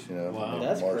members, you know, Wow. and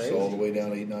That's marched all crazy. the way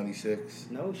down 896.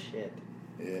 No shit.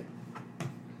 Yeah.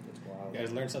 That's wild. You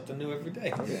guys learn something new every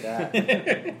day. Look at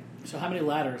that. So how many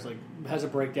ladders? Like, has a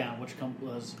breakdown? Which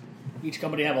does each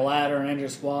company have a ladder, an engine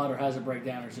squad, or has a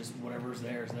breakdown? Or it's just whatever's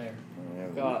there is there? Yeah,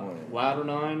 Got ladder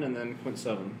 9 and then Quint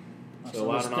 7. So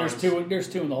ladder 9 there's two. There's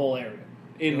 2 in the whole area.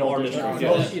 in our district. That's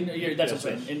Yes.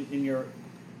 what I'm saying. In your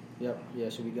Yep. Yeah.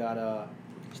 So we got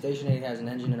Station 8 has an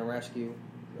engine and a rescue.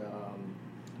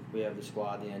 We have the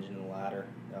squad, the engine, and the ladder.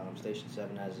 Station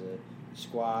 7 has a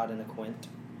squad and a quint,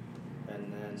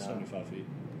 and then 75 feet.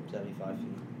 75 feet.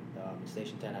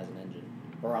 Station 10 has an engine,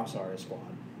 or I'm sorry, a squad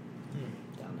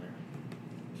down there.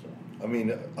 So I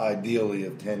mean, ideally,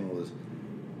 if 10 was,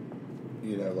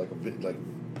 you know, like a bit like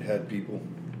had people,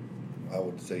 I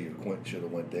would say your Quint should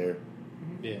have went there,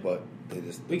 Yeah. but they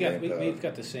just We've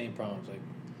got the same problems. Like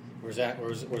where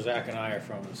Zach and I are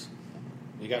from is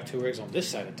you got 2 rigs on this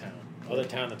side of town. Other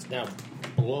town that's now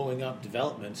blowing up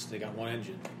developments, they got 1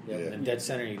 engine. Yeah. And in dead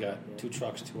center, you got 2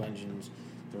 trucks, 2 engines.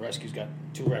 The rescue's got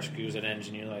 2 rescues, an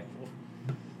engine. You're like, well,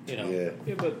 you know. Yeah.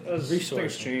 Yeah, but as Resource.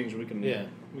 things change, we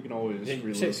can always And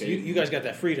relocate. so you guys got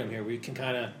that freedom here where you can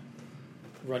kind of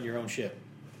run your own ship.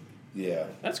 Yeah.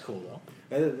 That's cool, though.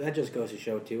 That just goes to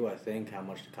show, too, I think, how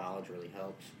much the college really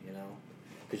helps, you know.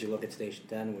 Because you look at Station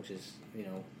 10, which is, you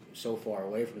know, so far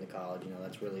away from the college, you know,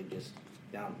 that's really just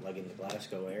down, like, in the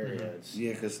Glasgow area. It's,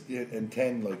 Yeah, because in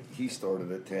 10, like, he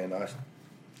started at 10. I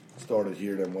started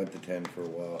here, then went to 10 for a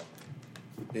while.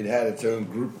 It had its own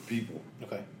group of people.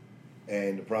 Okay.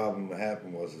 And the problem that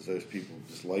happened was those people,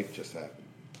 just life just happened.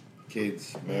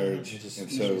 Kids, marriage, It just-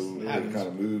 and it so just they happens. kind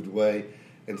of moved away.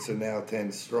 And so now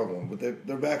 10's struggling. But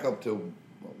they're back up to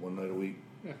one night a week.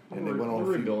 Yeah, And they we're, went on we're a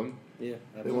few, rebuilding. yeah,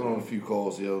 they went on a few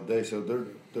calls the other day, so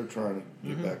they're trying to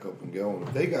get back up and going.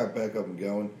 If they got back up and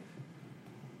going,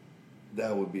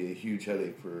 that would be a huge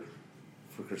headache for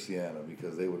Christiana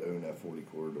because they would own that 40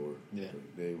 corridor. Yeah.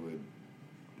 They would,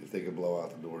 if they could blow out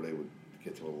the door, they would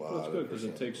get to a lot. Well, it's of good because it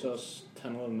Christiana takes calls. us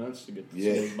 10, 11 minutes to get some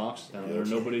Yeah. of those boxes down Yeah. there.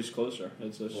 Nobody's closer.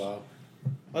 It's just Wow.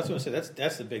 That's what I say.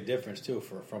 That's the big difference too.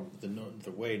 From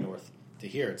the way north to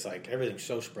here, it's like everything's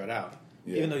so spread out.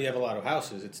 Yeah. Even though you have a lot of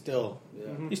houses, it's still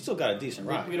you still got a decent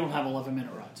We ride. don't have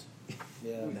 11-minute rides.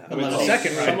 yeah. I mean, the some,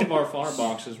 second some ride. of our fire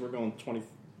boxes, we're going 20,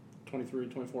 23,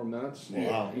 24 minutes.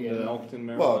 Wow. Yeah, Elkton,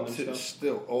 Maryland, Well, and stuff.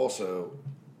 still also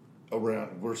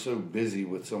around. We're so busy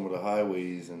with some of the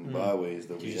highways and byways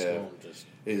that You we just have. go and just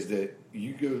Is that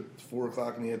you go 4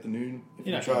 o'clock in the afternoon? If You're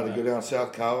you not try to coming go back. down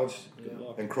South College Good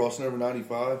luck. and crossing over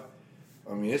 95,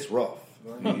 I mean it's rough.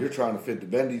 I mean, you're trying to fit the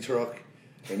bendy truck,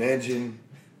 an engine,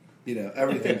 you know,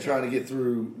 everything. Trying to get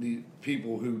through the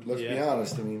people who, let's be Yeah.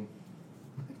 honest, I mean,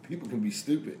 people can be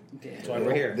stupid. that's why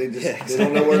we're here. They just they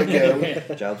don't know where to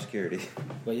go. Job security.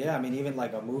 But yeah, I mean, even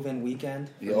like a move-in weekend.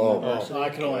 for Yeah, the oh. university, So I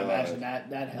can only God. imagine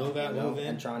that helps. Move out, you know, move in,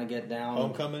 and trying to get down.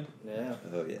 homecoming. Yeah,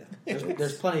 Oh yeah.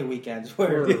 there's plenty of weekends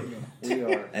where we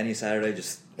are. Any Saturday,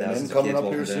 just And then thousands of coming kids up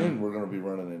here walking soon, down. we're going to be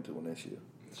running into an issue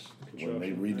when they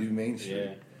Construction. redo Main Street.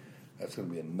 Yeah, That's going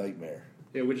to be a nightmare.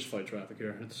 Yeah, we just fight traffic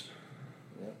here. It's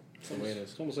that's the way it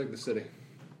is. it's almost like the city.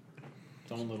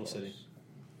 Its own little city.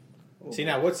 See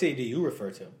now, what city do you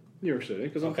refer to? New York City,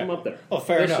 because I'm Okay. from up there. Oh,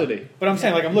 fair The enough. city. But I'm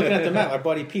saying, like, I'm looking at the map. My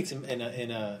buddy Pete's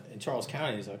in Charles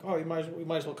County. He's like, oh, we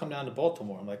might as well come down to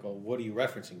Baltimore. I'm like, well, what are you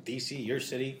referencing? D.C., your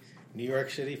city, New York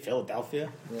City, Philadelphia.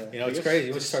 Yeah. You know, I it's guess crazy.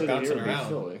 We the just start city bouncing here would be around.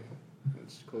 Philly.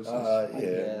 It's closest.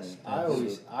 Yes,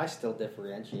 I still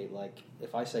differentiate. Like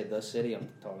if I say the city, I'm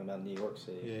talking about New York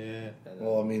City. Yeah. And,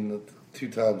 Well, I mean, the 2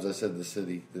 times I said the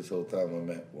city this whole time I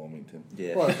meant Wilmington.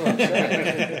 Yeah. well, that's what I'm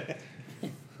saying.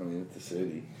 I mean, it's the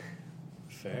city.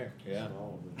 Fair. Yeah.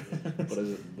 But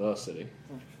is it the city?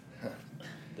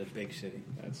 The big city.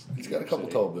 That's It's got a couple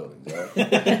city. tall buildings, all right?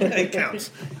 It counts.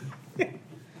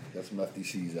 Got some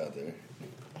FTCs out there.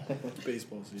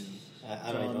 baseball season.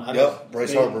 I don't even. Yep,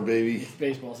 Bryce Harper, baby.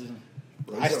 Baseball season.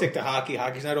 I stick to hockey.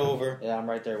 Hockey's not over. Yeah, I'm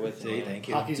right there with See, you. thank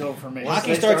you. Hockey's over for me.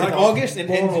 Hockey starts in August and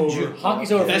ends in June.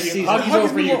 Hockey's over Best for you. season. Hockey's over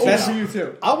for you. Best- too.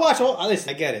 too. I'll watch all. Listen,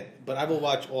 I get it, but I will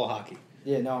watch all hockey.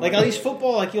 Yeah, no. I'm Like right at least there.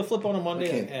 football, like you'll flip on a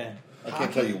Monday. I And, can't- I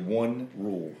can't tell you one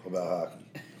rule about hockey.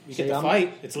 You See, get to I'm-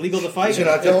 fight. It's legal to fight. Should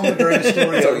I tell them the greatest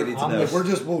story That's all you ever? need to know. If we're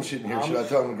just bullshitting here, I'm- should I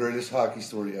tell them the greatest hockey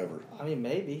story ever? I mean,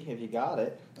 maybe if you got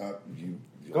it. You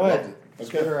Go ahead.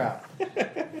 Spit her out.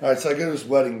 All right, so I go to this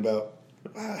wedding about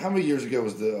how many years ago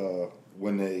was the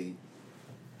when they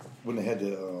had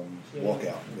the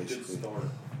walkout Good basically? start.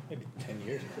 Maybe 10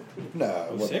 years ago. No,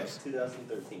 it wasn't. 06?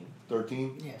 2013.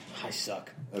 13. Yeah. I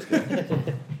suck.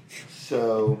 Okay.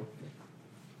 So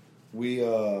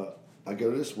I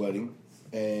go to this wedding,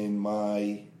 and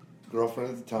my girlfriend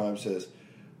at the time says,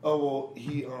 "Oh well,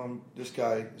 this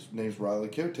guy, his name's Riley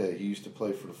Cote. He used to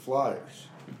play for the Flyers,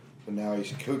 but now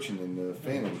he's coaching in the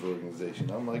Phantoms organization."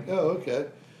 I'm like, "Oh, okay."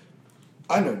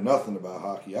 I know nothing about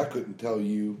hockey. I couldn't tell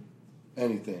you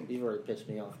anything. You've already pissed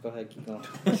me off. Go ahead, keep going.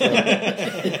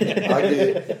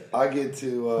 I get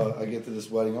to this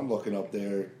wedding. I'm looking up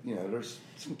there. You know, there's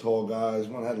some tall guys.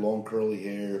 One had long curly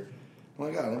hair. I'm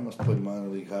like, oh, they must play minor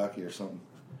league hockey or something.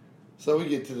 So we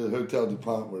get to the Hotel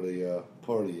DuPont where the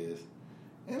party is,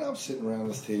 and I'm sitting around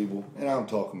this table and I'm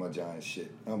talking my Giants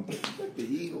shit. I'm like, fuck the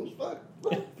Eagles, fuck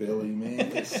Philly, man,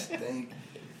 they stink.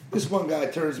 This one guy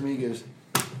turns to me and goes,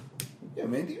 "Yeah,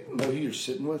 man, do you know who you're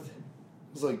sitting with?"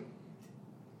 I was like,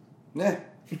 "Nah,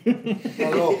 not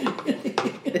at all."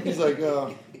 He's like,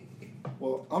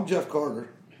 "Well, I'm Jeff Carter.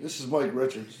 This is Mike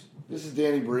Richards. This is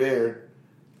Danny Briere.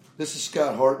 This is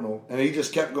Scott Hartnell." And he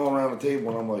just kept going around the table,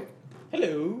 and I'm like,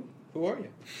 Hello. Who are you?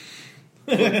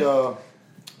 Look,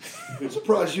 I'm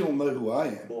surprised you don't know who I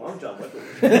am. Well, I'm John Michael.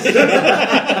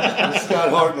 Scott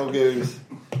Hartnell goes,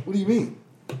 what do you mean?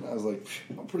 And I was like,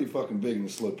 I'm pretty fucking big in the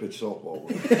slow pitch softball world.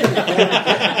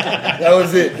 That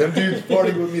was it. Them dudes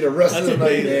partied with me the rest of the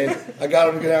night, man. I got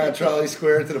them to go down to Trolley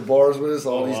Square to the bars with us.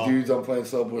 All these dudes I'm playing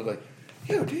softball with, like,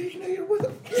 yo, dude, you know you're with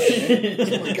them. Yeah, man.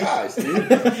 These are my guys, dude.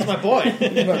 That's my boy.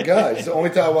 These are my guys. The only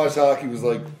time I watched hockey was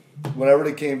like whenever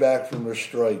they came back from their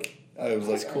strike. I was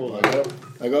like, cool,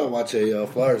 I go watch a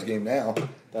Flyers game now.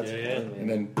 That's Yeah. funny, man. And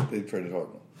then they traded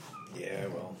Hartnell. Yeah,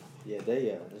 well, Yeah,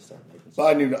 they started making.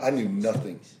 But I knew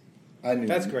nothing.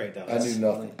 That's great, though. I knew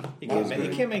nothing. you It was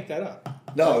can't great. make that up.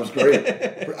 No, it was great.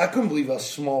 I couldn't believe how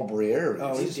small Briere is.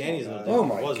 Oh, he's Danny's small a guy. Oh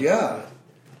my was god!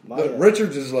 My, But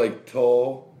Richards is like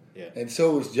tall, Yeah. and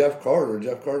so was Jeff Carter.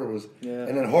 Jeff Carter was, Yeah.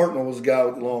 and then Hartnell was the guy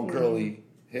with the long curly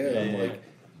hair. I'm Yeah. like,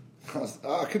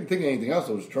 I couldn't think of anything else.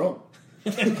 It was Trump.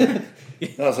 And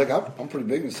I was like, I'm pretty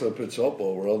big in the slow pitch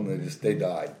softball world, and they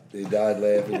died. They died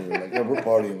laughing. And like, no, we're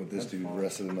partying with this dude the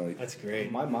rest of the night. That's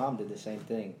great. My mom did the same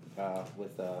thing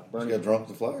with She Bernie. got drunk with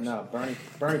the Flyers. No, Bernie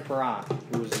Perron,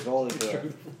 who was the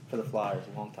goalie for the Flyers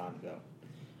a long time ago.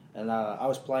 And I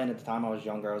was playing at the time. I was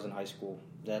younger. I was in high school.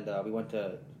 And we went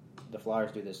to the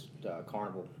Flyers do this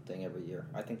carnival thing every year.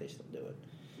 I think they still do it.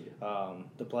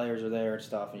 The players are there and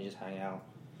stuff, and you just hang out.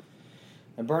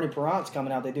 And Bernie Perron's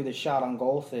coming out. They do this shot on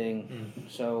goal thing.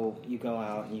 So you go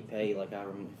out and you pay like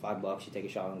 $5. You take a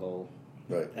shot on goal.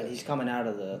 Right. And he's coming out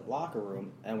of the locker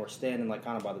room, and we're standing like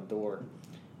kind of by the door.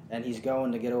 And he's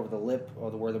going to get over the lip or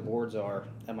where the boards are.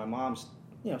 And my mom's,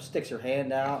 sticks her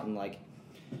hand out and like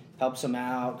helps him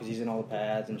out because he's in all the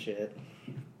pads and shit.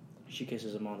 She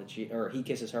kisses him on the cheek, or he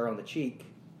kisses her on the cheek.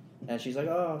 And she's like,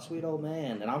 "Oh, sweet old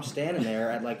man." And I'm standing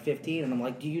there at like 15, and I'm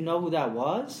like, "Do you know who that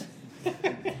was?"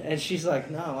 And she's like,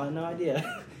 "No, I have no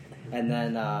idea." And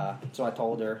then, so I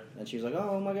told her, and she's like,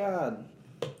 "Oh my god."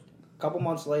 A couple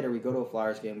months later, we go to a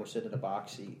Flyers game. We're sitting in a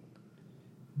box seat.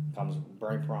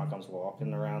 Bernie Perron comes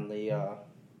walking around the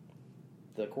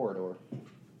corridor.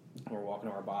 We're walking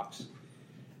to our box,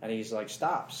 and he's like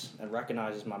stops and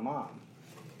recognizes my mom.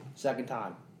 Second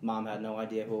time, mom had no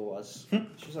idea who it was.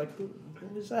 She's like, "Who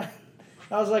is that?"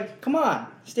 I was like, "Come on,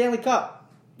 Stanley Cup,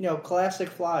 classic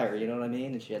Flyer." You know what I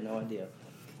mean? And she had no idea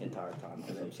the entire time.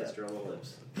 I was Kissed upset. her on the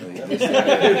lips.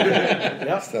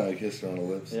 Yep. Stanley kissed her on the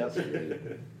lips. Yep.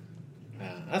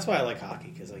 That's why I like hockey,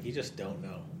 because like you just don't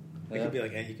know. It Yeah. could be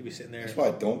like, hey, you could be sitting there. That's why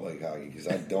I don't like hockey, because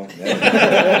I don't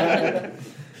know.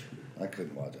 I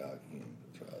couldn't watch a hockey game.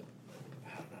 Tried.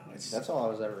 I don't know. It's That's all I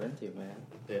was ever into, man.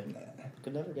 yeah.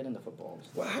 Could never get into football. and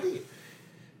stuff. Well, how do you?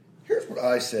 Here's what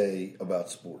I say about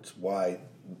sports. Why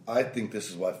I think this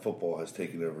is why football has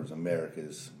taken over as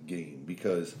America's game.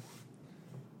 Because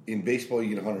in baseball, you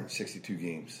get 162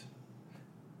 games.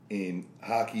 In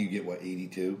hockey, you get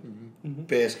 82.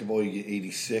 Basketball, you get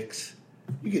 86.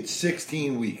 You get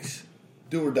 16 weeks,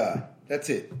 do or die. That's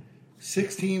it.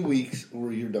 16 weeks,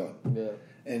 or you're done. Yeah.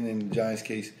 And in the Giants'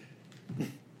 case,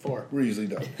 4. we're usually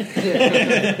done.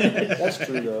 That's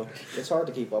true, though. It's hard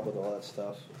to keep up with all that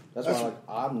stuff. That's why That's-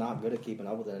 I'm not good at keeping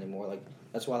up with it anymore. Like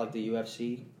that's why the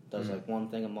UFC does like one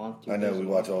thing a month. Two I know things we a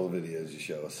watch month, all the videos you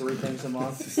show us. 3 things a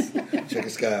month. Check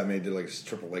this guy out, man. Did like a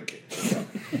triple leg kick.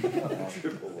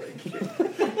 Triple leg kick.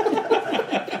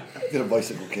 Did a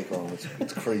bicycle kick on him.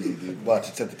 It's crazy, dude. Watch.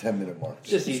 It's at the 10-minute mark. It's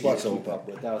just easy watch to the whole keep up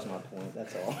with. That was my point.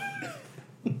 That's all.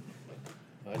 Oh,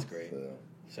 that's great.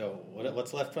 So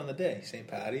what's left from the day? St.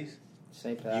 Patty's,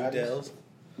 St. Patty's. Udell's.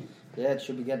 Yeah, it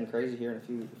should be getting crazy here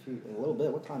in a little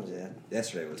bit. What time is it?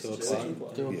 Yesterday was 2 just-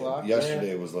 o'clock. 2 Yeah, o'clock.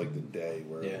 yesterday was like the day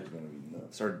where Yeah. it was going to be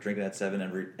nuts. started drinking at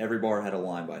 7. Every bar had a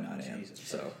line by 9 a.m. Jesus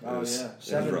So it Oh was,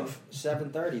 yeah, it was rough.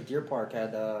 7:30. Deer Park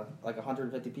had like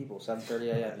 150 people. 7:30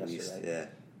 a.m. At least, yesterday. yeah.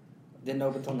 Didn't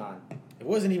open till 9. It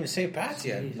wasn't even St. Pat's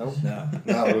yet. Nope. No.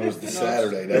 No, it was the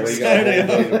Saturday. That It was way you got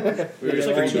a whole day. It was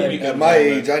like a 2-week. At my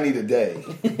age, I need a day.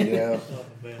 You know, Oh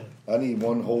man. I need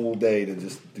one whole day to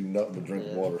just do nothing but drink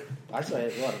Yeah. water. I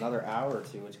say another hour or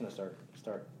two. It's gonna start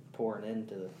pouring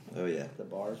into Oh yeah. the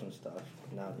bars and stuff.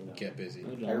 Now Get busy.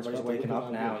 everybody's waking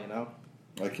up now. You know.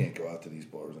 I can't go out to these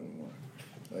bars anymore.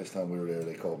 Last time we were there,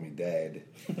 they called me Dad.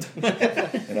 And I Oh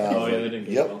was yeah, like, they didn't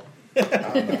go yep. well. I'm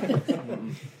not.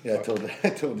 Yeah, I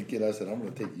told the kid, I said, I'm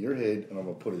going to take your head and I'm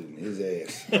going to put it in his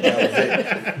ass.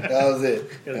 That was it.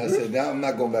 And I said, now I'm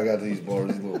not going back out to these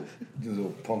bars. These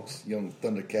little punks, young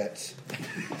Thundercats,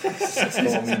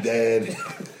 calling me Dad.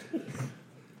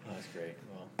 Oh, that's great.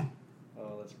 Well,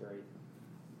 Oh, that's great.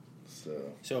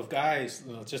 so if guys,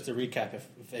 just to recap,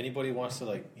 if anybody wants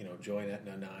to join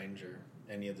Etna Nines or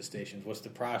any of the stations, what's the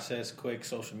process? Quick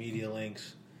social media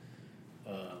links.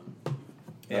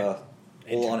 Yeah.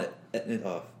 Well, on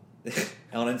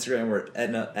on Instagram we're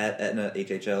at Etna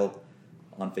HHL.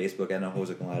 On Facebook,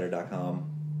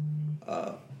 EtnaHosekandLadder.com.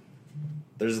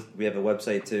 We have a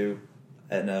website too,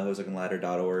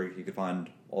 EtnaHosekandLadder.org. You can find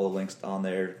all the links on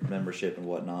there, membership and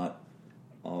whatnot.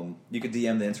 You could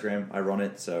DM the Instagram. I run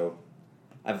it, so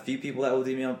I have a few people that will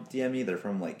DM me. They're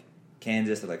from like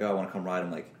Kansas. They're like, "Oh, I want to come ride."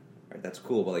 I'm like, "All right, that's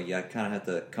cool, but like, yeah, I kind of have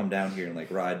to come down here and like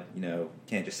ride. You know,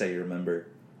 can't just say you're a member."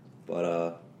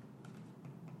 But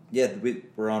yeah,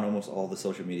 we're on almost all the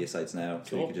social media sites now,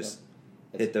 so you can just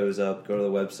hit those up. Go to the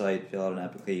website, fill out an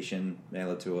application,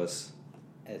 mail it to us.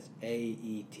 As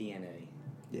AETNA.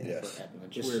 Yeah. Yes. For Etna.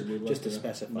 It's weird. We Just to let the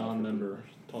specify. non-member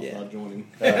talk Yeah. about joining.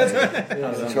 I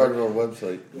was in charge of our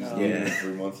website. Yeah. In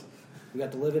 3 months. We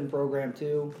got the live-in program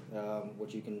too,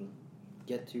 which you can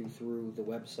get to through the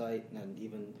website, and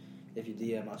even if you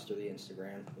DM us through the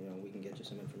Instagram, we can get you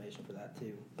some information for that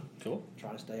too. Cool.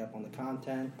 Trying to stay up on the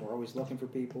content. We're always looking for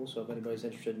people, so if anybody's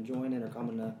interested in joining or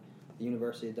coming to the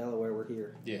University of Delaware, we're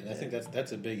here. Yeah, and I think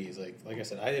that's a biggie. Is like I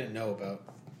said, I didn't know about.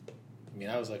 I mean,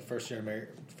 I was like first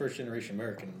generation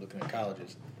American looking at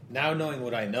colleges. Now knowing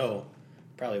what I know,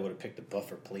 probably would have picked a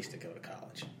buffer place to go to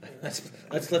college.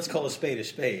 let's call a spade a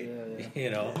spade.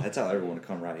 Yeah. That's how everyone would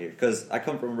come right here. Because I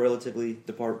come from a relatively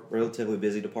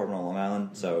busy department on Long Island,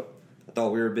 so I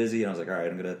thought we were busy, and I was like, all right,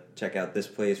 I'm going to check out this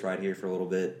place right here for a little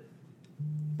bit.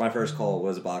 My first call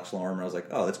was a box alarm, and I was like,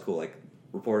 oh, that's cool. Like,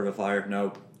 report of a fire,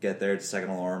 nope, get there, it's a second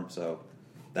alarm, so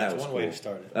that That's was one cool. way to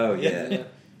start it. Oh, yeah.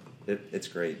 It's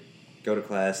great. Go to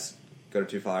class, go to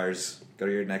 2 fires, go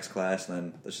to your next class, and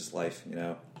then that's just life,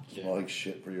 Smell like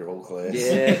shit for your whole class.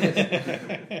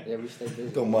 Yeah. Yeah, we stay busy.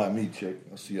 Don't mind me, chick.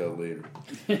 I'll see y'all later.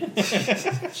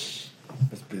 That's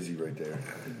busy right there.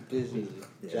 Busy.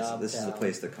 Yeah, this is the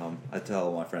place to come. I tell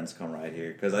all my friends to come right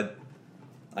here because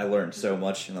I learned so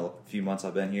much in the few months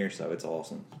I've been here, so it's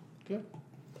awesome. Good.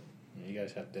 Yeah, you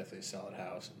guys have definitely a solid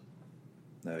house.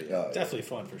 No, yeah. Definitely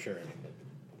fun for sure. I mean,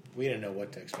 we didn't know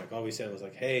what to expect. All we said was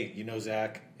like, "Hey, you know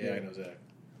Zach? Yeah, I know Zach.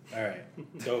 All right,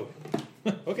 go."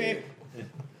 Okay. Yeah,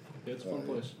 it's a fun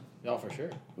place. No, for sure.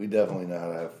 We definitely know how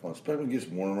to have fun. Especially when it gets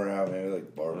warmer out, man. We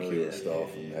like barbecue Oh, yeah. and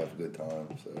stuff and have a good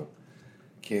time. So,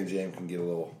 Ken Jam can get a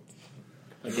little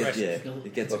It gets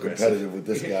aggressive. competitive with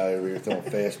this guy over here throwing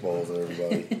fastballs at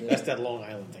everybody. That's that Long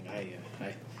Island thing.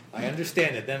 I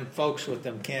understand it. Them folks with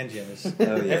them can gyms.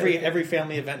 Oh, yeah. Every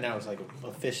family event now is like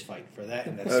a fish fight for that.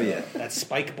 And that's, Oh, yeah. that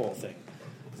spike ball thing.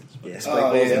 Yeah, spike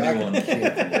ball's a new one. I can't do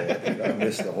that. Dude, I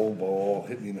missed the whole ball,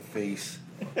 hit me in the face.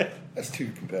 That's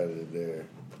too competitive there.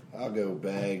 I'll go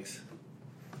bags.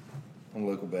 I'm a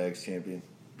local bags champion.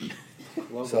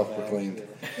 Local Self-proclaimed.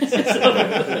 bags,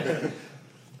 yeah.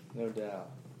 No doubt.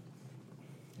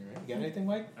 All right. You got anything,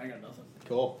 Mike? I got nothing.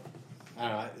 Cool. I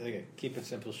don't know. I think keep it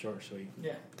simple, short, sweet.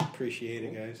 Yeah. Appreciate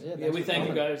it, guys. Yeah, we thank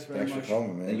you guys very Thanks much. for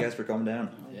coming, man. Thank you guys for coming down.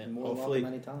 Yeah. More than Hopefully,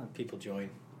 welcome anytime. people join.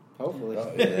 Hopefully.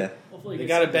 Oh, yeah. Yeah. Hopefully They you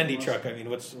got get a bendy something truck. else. I mean,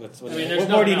 what's I mean, there's what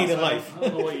more do you nothing need in else. life? I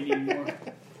don't know what you need more.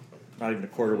 Not even a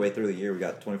quarter way through the year, we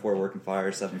got 24 working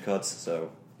fires, 7 cuts, so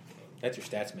That's your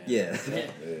stats, man. yeah. Yeah.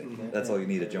 Yeah. That's all you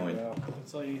need to join.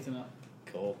 That's all you need to know.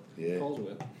 Cool. Yeah. Calls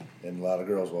with. And a lot of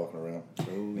girls walking around.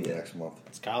 Oh, yeah. Next month.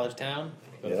 It's college town.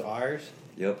 Go to Yep. fires.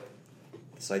 Yep.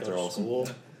 The sites Go are to awesome. school.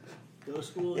 Go to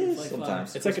school. It's like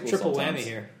Sometimes. It's like a School triple sometimes. whammy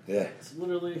here. Yeah. It's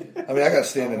literally. I mean, I got to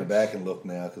stand in the back and look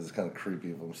now because it's kind of creepy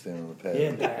if I'm standing on the pad.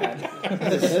 Yeah,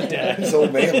 Dad. This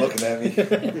old man looking at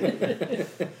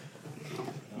me.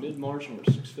 Mid-March, and we're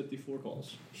 654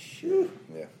 calls.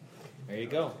 Yeah. There you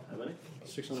go. How many?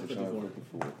 654.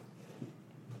 654.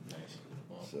 Nice.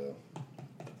 Well, So,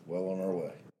 well on our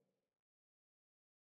way.